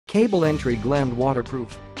Cable entry Gland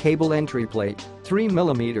waterproof, cable entry plate,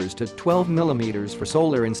 3mm to 12mm for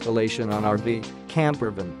solar installation on RV,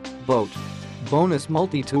 campervan, boat. Bonus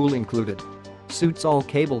multi-tool included. Suits all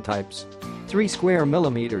cable types. 3 square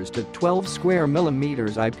millimeters to 12 square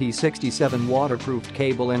millimeters IP67 waterproofed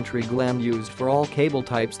cable entry Gland used for all cable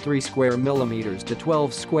types 3 square millimeters to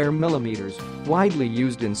 12 square millimeters, widely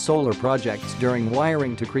used in solar projects during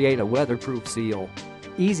wiring to create a weatherproof seal.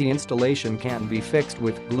 Easy installation can be fixed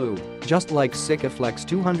with glue, just like Sikaflex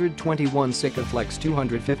 221, Sikaflex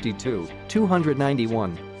 252,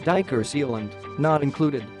 291, dicor sealant, not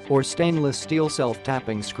included, or stainless steel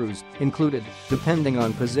self-tapping screws, included, depending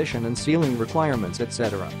on position and sealing requirements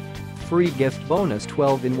etc. Free gift bonus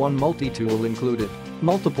 12-in-1 multi-tool included.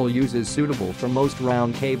 Multiple uses suitable for most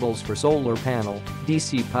round cables for solar panel,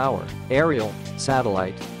 DC power, aerial,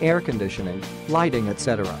 satellite, air conditioning, lighting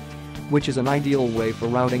etc. Which is an ideal way for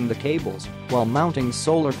routing the cables while mounting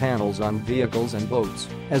solar panels on vehicles and boats,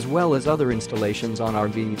 as well as other installations on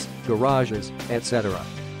RVs, garages, etc.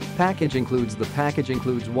 Package includes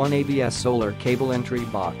 1 ABS solar cable entry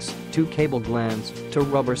box, 2 cable glands, 2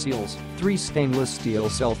 rubber seals, 3 stainless steel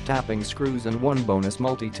self-tapping screws and 1 bonus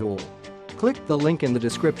multi-tool. Click the link in the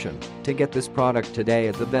description to get this product today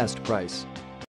at the best price.